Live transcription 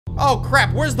Oh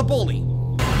crap, where's the bully?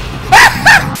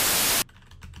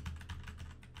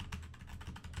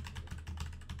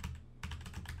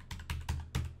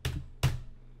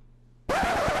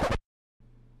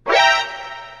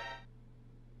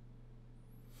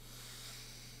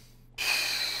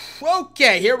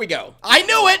 Okay, here we go. I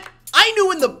knew it! I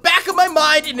knew in the back of my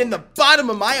mind and in the bottom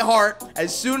of my heart,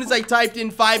 as soon as I typed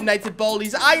in Five Nights at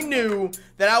Baldi's, I knew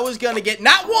that I was gonna get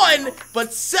not one,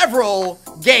 but several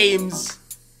games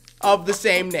of the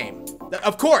same name.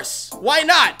 Of course, why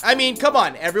not? I mean, come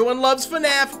on, everyone loves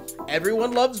FNAF,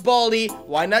 everyone loves Baldi,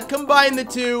 why not combine the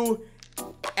two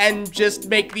and just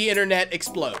make the internet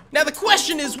explode? Now the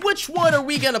question is, which one are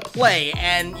we gonna play?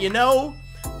 And you know,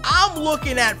 I'm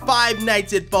looking at Five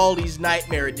Nights at Baldi's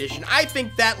Nightmare Edition. I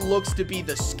think that looks to be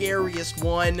the scariest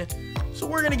one, so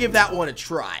we're gonna give that one a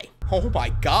try. Oh my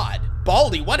god,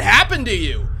 Baldi, what happened to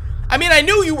you? I mean, I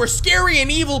knew you were scary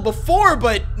and evil before,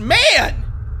 but man!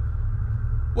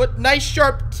 What nice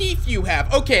sharp teeth you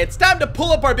have. Okay, it's time to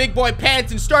pull up our big boy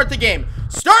pants and start the game.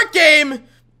 Start game,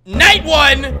 night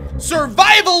 1,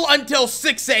 survival until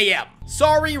 6 a.m.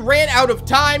 Sorry, ran out of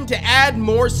time to add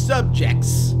more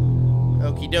subjects.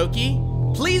 Okie dokie.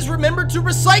 Please remember to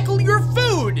recycle your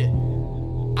food.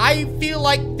 I feel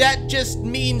like that just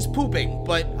means pooping,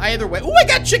 but either way. Oh, I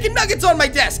got chicken nuggets on my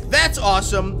desk. That's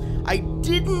awesome. I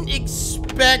didn't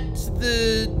expect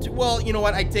well, you know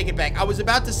what? I take it back. I was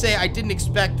about to say I didn't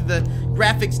expect the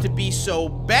graphics to be so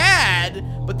bad,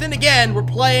 but then again, we're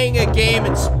playing a game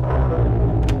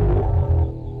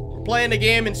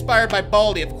inspired by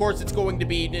Baldi. Of course, it's going to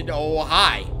be, oh,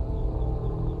 hi.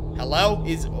 Hello?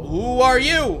 Who are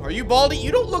you? Are you Baldi?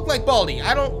 You don't look like Baldi.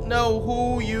 I don't know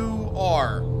who you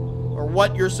are or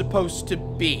what you're supposed to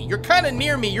be. You're kind of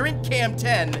near me. You're in Cam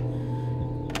 10.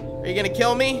 Are you gonna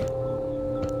kill me?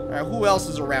 Alright, who else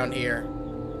is around here?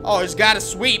 Oh, there's gotta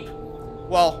sweep.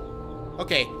 Well,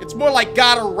 okay. It's more like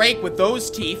gotta rake with those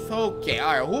teeth. Okay,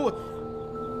 alright, who?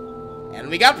 And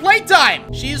we got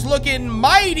playtime. She's looking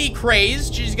mighty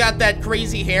crazed. She's got that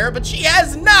crazy hair, but she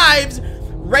has knives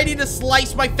ready to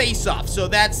slice my face off. So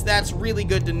that's really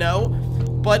good to know.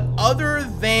 But other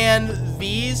than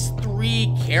these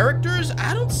 3 characters,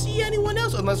 I don't see anyone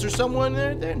else. Unless there's someone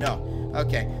there. No.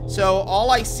 Okay, so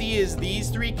all I see is these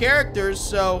 3 characters,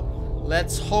 so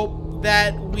let's hope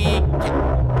that we can...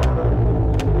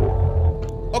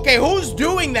 Okay, who's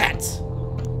doing that?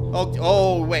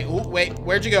 Oh, wait,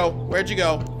 where'd you go? Where'd you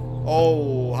go?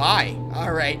 Oh, hi.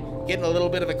 All right, getting a little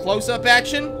bit of a close-up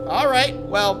action. All right,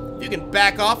 well, if you can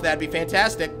back off, that'd be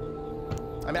fantastic.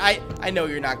 I mean, I know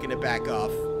you're not gonna back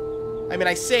off. I mean,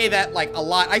 I say that, like, a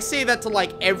lot. I say that to,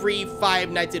 like, every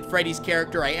Five Nights at Freddy's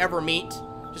character I ever meet.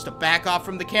 Just to back off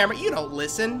from the camera. You don't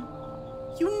listen.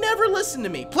 You never listen to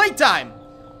me. Playtime.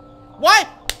 Why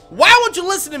won't you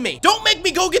listen to me? Don't make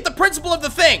me go get the principal of the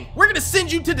thing. We're gonna send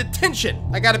you to detention.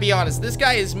 I gotta be honest. This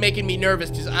guy is making me nervous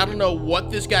because I don't know what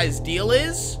this guy's deal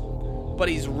is, but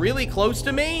he's really close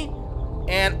to me,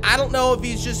 and I don't know if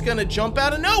he's just gonna jump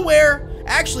out of nowhere.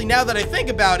 Actually, now that I think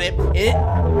about it,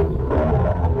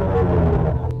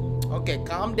 Okay,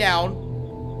 calm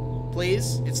down,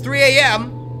 please. It's 3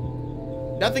 a.m.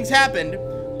 Nothing's happened,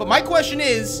 but my question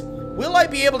is, will I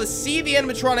be able to see the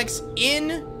animatronics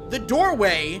in the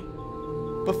doorway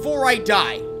before I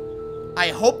die? I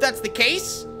hope that's the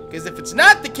case, because if it's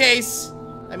not the case,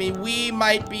 I mean, we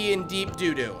might be in deep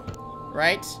doo-doo,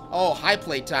 right? Oh, hi,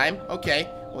 playtime. Okay,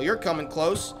 well, you're coming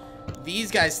close. These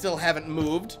guys still haven't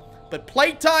moved, but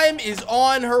playtime is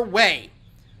on her way.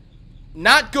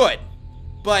 Not good,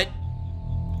 but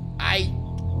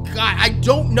God, I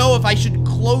don't know if I should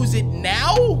close it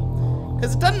now,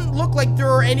 because it doesn't look like there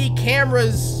are any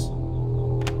cameras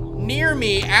near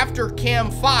me after Cam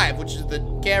 5, which is the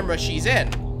camera she's in.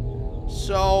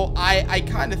 So I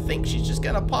kind of think she's just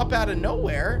gonna pop out of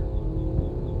nowhere,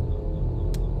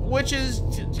 which is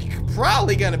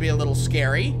probably gonna be a little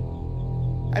scary.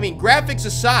 I mean, graphics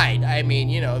aside, I mean,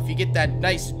 you know, if you get that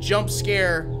nice jump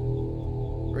scare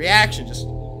reaction, just,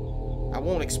 I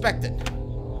won't expect it.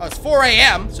 Oh, it's 4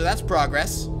 a.m., so that's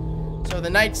progress. So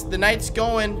the night's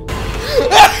going.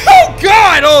 Oh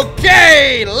God,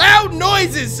 okay, loud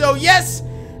noises. So yes,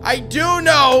 I do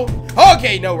know.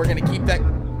 Okay, no, we're gonna keep that.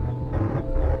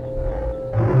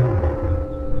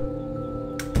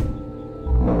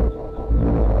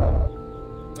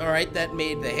 All right, that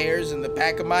made the hairs in the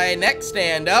back of my neck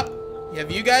stand up.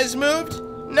 Have you guys moved?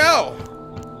 No.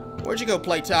 Where'd you go,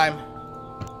 playtime?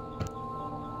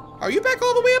 Are you back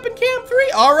all the way up in Cam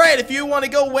 3? All right, if you want to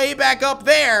go way back up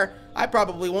there, I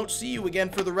probably won't see you again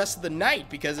for the rest of the night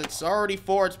because it's already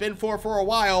 4. It's been 4 for a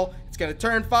while. It's going to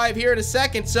turn 5 here in a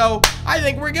second, so I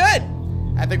think we're good.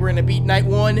 I think we're gonna beat night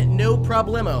 1, no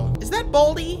problemo. Is that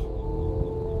Baldi?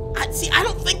 See, I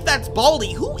don't think that's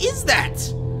Baldi. Who is that?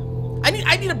 I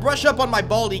need to brush up on my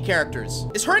Baldi characters.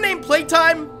 Is her name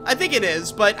Playtime? I think it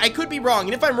is, but I could be wrong.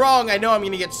 And if I'm wrong, I know I'm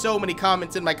gonna get so many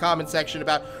comments in my comment section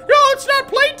about, no, it's not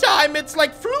Playtime, it's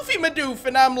like Floofy Madoof.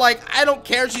 And I'm like, I don't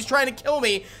care, she's trying to kill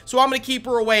me, so I'm gonna keep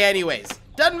her away anyways.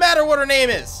 Doesn't matter what her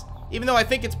name is, even though I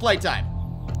think it's Playtime.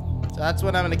 So that's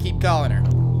what I'm gonna keep calling her.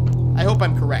 I hope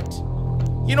I'm correct.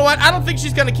 You know what? I don't think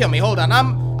she's gonna kill me. Hold on,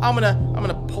 I'm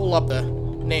gonna pull up the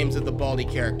names of the Baldi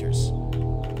characters.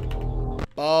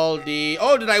 Baldi.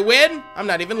 Oh, did I win? I'm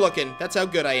not even looking. That's how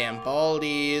good I am.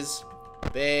 Baldi's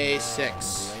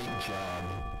Basics. Great job.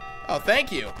 Oh,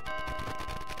 thank you.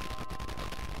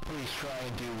 Please try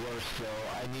and do worse, though.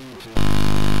 I need to.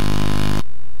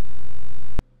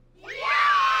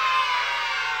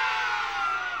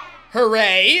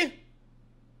 Hooray!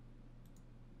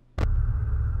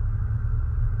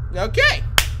 Okay.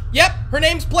 Yep, her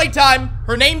name's Playtime.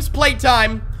 Her name's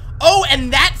Playtime. Oh,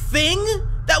 and that thing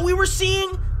that we were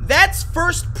seeing, that's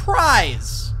First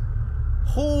Prize,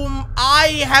 whom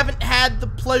I haven't had the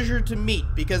pleasure to meet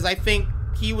because I think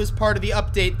he was part of the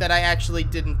update that I actually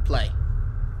didn't play.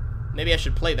 Maybe I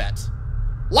should play that.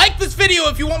 Like this video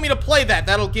if you want me to play that.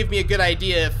 That'll give me a good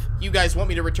idea if you guys want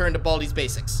me to return to Baldi's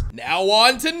Basics. Now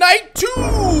on to night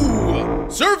 2!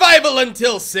 Survival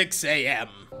until 6 a.m.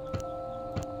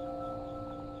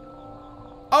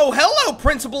 Oh, hello,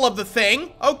 principal of the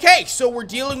thing. Okay, so we're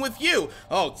dealing with you.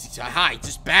 Oh, hi,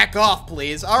 just back off,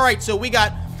 please. All right, so we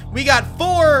got 4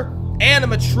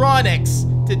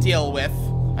 animatronics to deal with.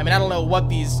 I mean, I don't know what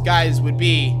these guys would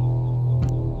be.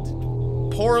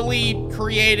 Poorly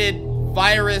created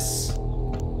virus.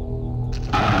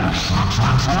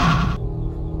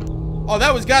 Oh,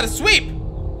 that was gotta sweep.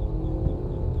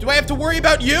 Do I have to worry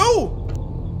about you?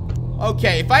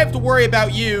 Okay, if I have to worry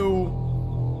about you...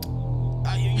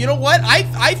 you know what?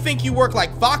 I think you work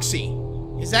like Foxy.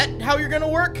 Is that how you're gonna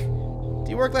work? Do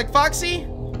you work like Foxy?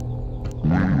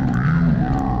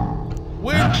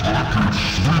 Where?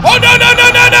 Oh, no, no,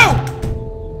 no, no, no!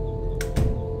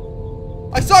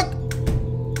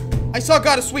 I saw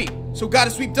Gotta Sweep. So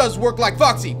Gotta Sweep does work like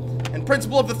Foxy. And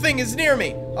Principal of the Thing is near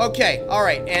me. Okay,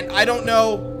 alright. And I don't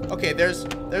know... Okay, there's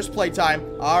Playtime.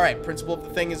 Alright, Principal of the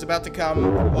Thing is about to come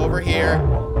over here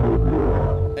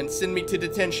and send me to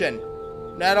detention.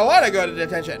 I don't want to go to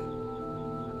detention.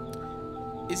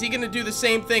 Is he going to do the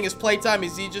same thing as Playtime?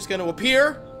 Is he just going to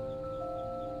appear?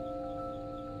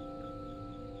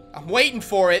 I'm waiting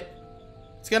for it.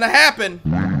 It's going to happen.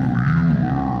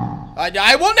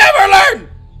 I will never learn!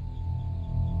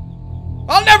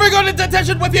 I'll never go to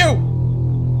detention with you!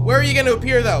 Where are you going to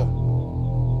appear, though?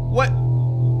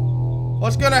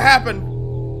 What's going to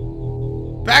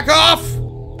happen? Back off!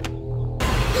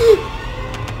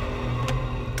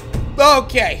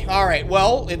 Okay, alright,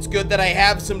 well, it's good that I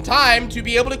have some time to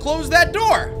be able to close that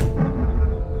door.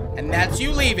 And that's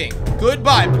you leaving.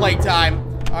 Goodbye,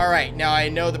 Playtime. Alright, now I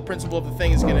know the Principal of the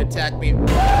Thing is gonna attack me.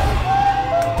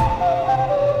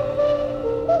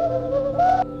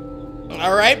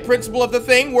 Alright, Principal of the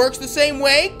Thing works the same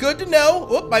way. Good to know.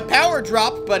 Oop, my power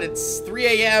dropped, but it's 3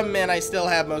 a.m. and I still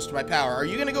have most of my power. Are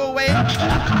you gonna go away?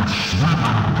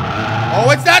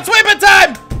 Oh, it's not sweeping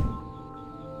time!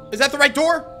 Is that the right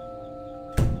door?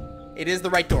 It is the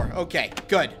right door. Okay,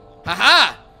 good.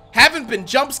 Haha! Haven't been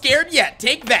jump scared yet.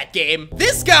 Take that, game.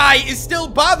 This guy is still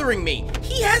bothering me.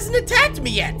 He hasn't attacked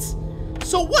me yet.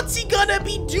 So what's he gonna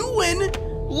be doing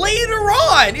later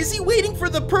on? Is he waiting for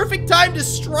the perfect time to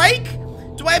strike?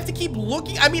 Do I have to keep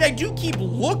looking? I mean, I do keep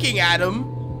looking at him.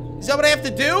 Is that what I have to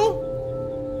do?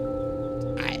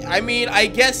 I mean, I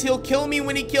guess he'll kill me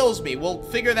when he kills me. We'll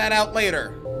figure that out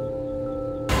later.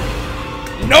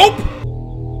 Nope!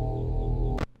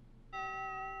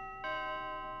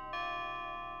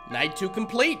 Night 2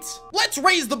 complete. Let's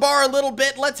raise the bar a little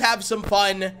bit. Let's have some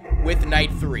fun with night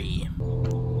 3.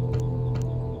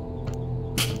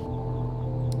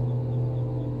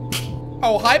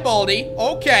 Oh, hi, Baldi.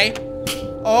 Okay.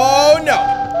 Oh, no.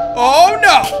 Oh,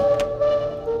 no.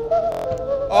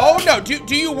 Oh, no.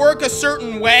 Do you work a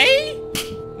certain way?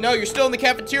 No, you're still in the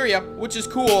cafeteria, which is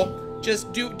cool.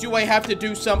 Just, do I have to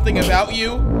do something about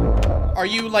you? Are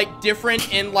you, like,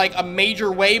 different in, like, a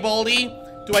major way, Baldi?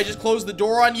 Do I just close the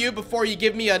door on you before you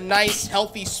give me a nice,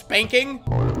 healthy spanking?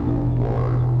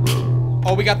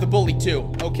 Oh, we got the bully,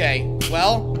 too. Okay,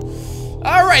 well.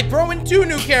 Alright, throwing 2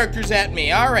 new characters at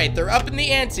me. Alright, they're up in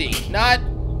the ante. Not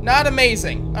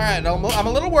amazing. Alright, I'm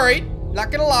a little worried.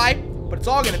 Not gonna lie, but it's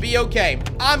all gonna be okay.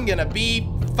 I'm gonna be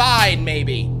fine,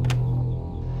 maybe.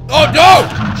 Oh, no!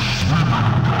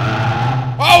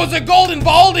 Oh, it's a golden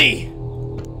Baldi!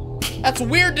 That's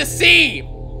weird to see.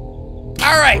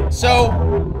 Alright, so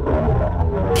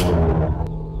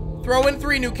throw in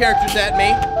 3 new characters at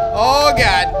me. Oh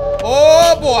god.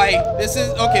 Oh boy. This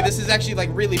is actually like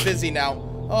really busy now.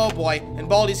 Oh boy. And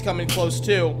Baldi's coming close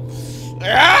too.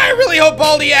 I really hope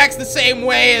Baldi acts the same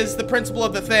way as the principal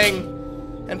of the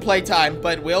thing and playtime,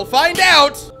 but we'll find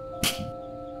out.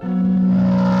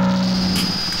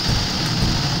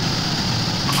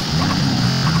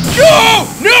 No!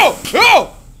 No!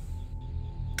 No!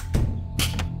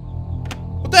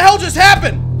 What the hell just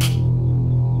happened?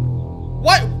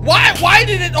 Why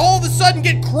did it all of a sudden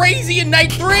get crazy in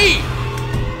night 3?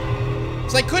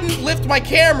 Because I couldn't lift my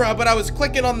camera, but I was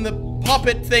clicking on the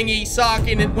puppet thingy sock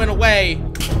and it went away.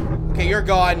 Okay, you're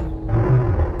gone.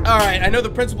 Alright, I know the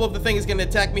principal of the thing is gonna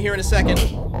attack me here in a second.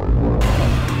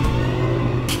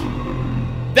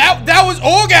 That was,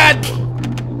 oh god!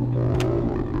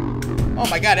 Oh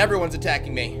my god, everyone's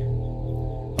attacking me.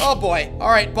 Oh boy.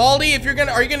 Alright, Baldi, if you're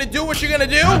gonna, are you gonna do what you're gonna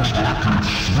do?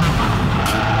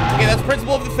 Okay, that's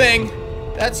principal of the thing.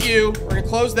 That's you. We're gonna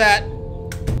close that.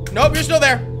 Nope, you're still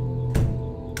there.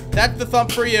 That's the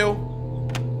thump for you.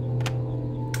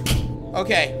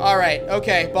 Okay, alright,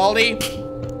 okay, Baldi.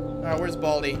 Alright, where's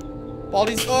Baldi?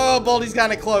 Baldi's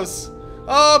kinda close.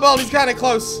 Oh, Baldi's kinda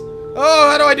close. Oh,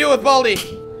 how do I deal with Baldi?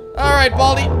 Alright,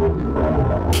 Baldi.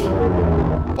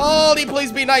 Baldi,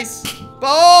 please be nice.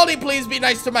 Baldi, please be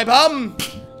nice to my bum.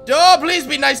 Oh, please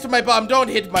be nice to my bum. Don't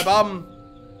hit my bum.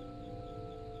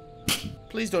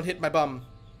 Please don't hit my bum.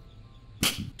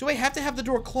 Do I have to have the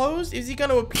door closed? Is he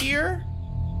gonna appear?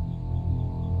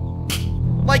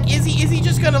 Like, is he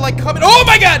just gonna, like, come in? Oh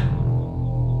my god!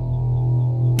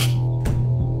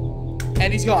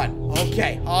 And he's gone.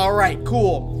 Okay, alright,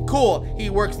 cool, cool. He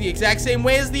works the exact same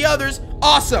way as the others.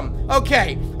 Awesome.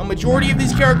 Okay, a majority of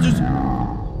these characters...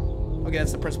 Okay,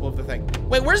 that's the principal of the thing.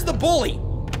 Wait, where's the bully?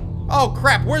 Oh,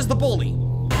 crap, where's the bully?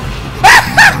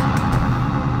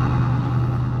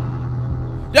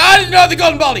 No, the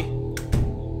golden Baldi!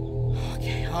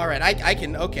 Okay, alright, I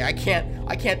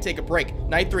can't take a break.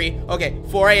 Night 3, okay,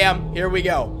 4 a.m., here we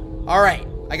go. Alright,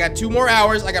 I got 2 more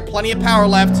hours, I got plenty of power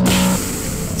left.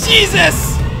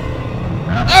 Jesus!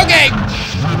 Okay!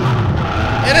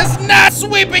 It is not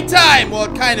sweeping time! Well,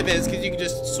 it kind of is, because you can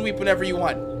just sweep whenever you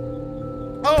want.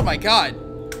 Oh my god.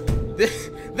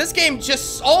 This game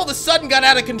just all of a sudden got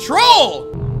out of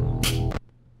control!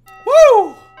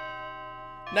 Woo!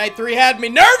 Night 3 had me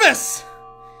nervous!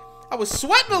 I was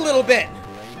sweating a little bit.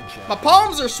 My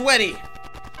palms are sweaty.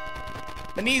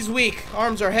 My knees weak,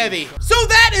 arms are heavy. So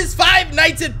that is 5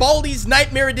 Nights at Baldi's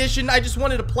Nightmare Edition. I just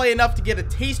wanted to play enough to get a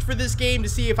taste for this game to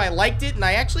see if I liked it, and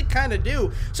I actually kind of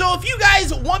do. So if you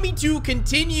guys want me to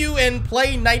continue and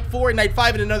play Night 4 and Night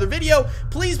 5 in another video,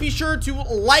 please be sure to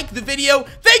like the video.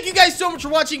 Thank you guys so much for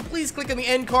watching. Please click on the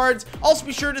end cards. Also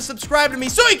be sure to subscribe to me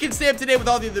so you can stay up to date with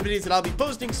all the other videos that I'll be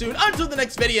posting soon. Until the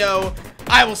next video,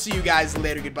 I will see you guys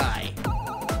later. Goodbye.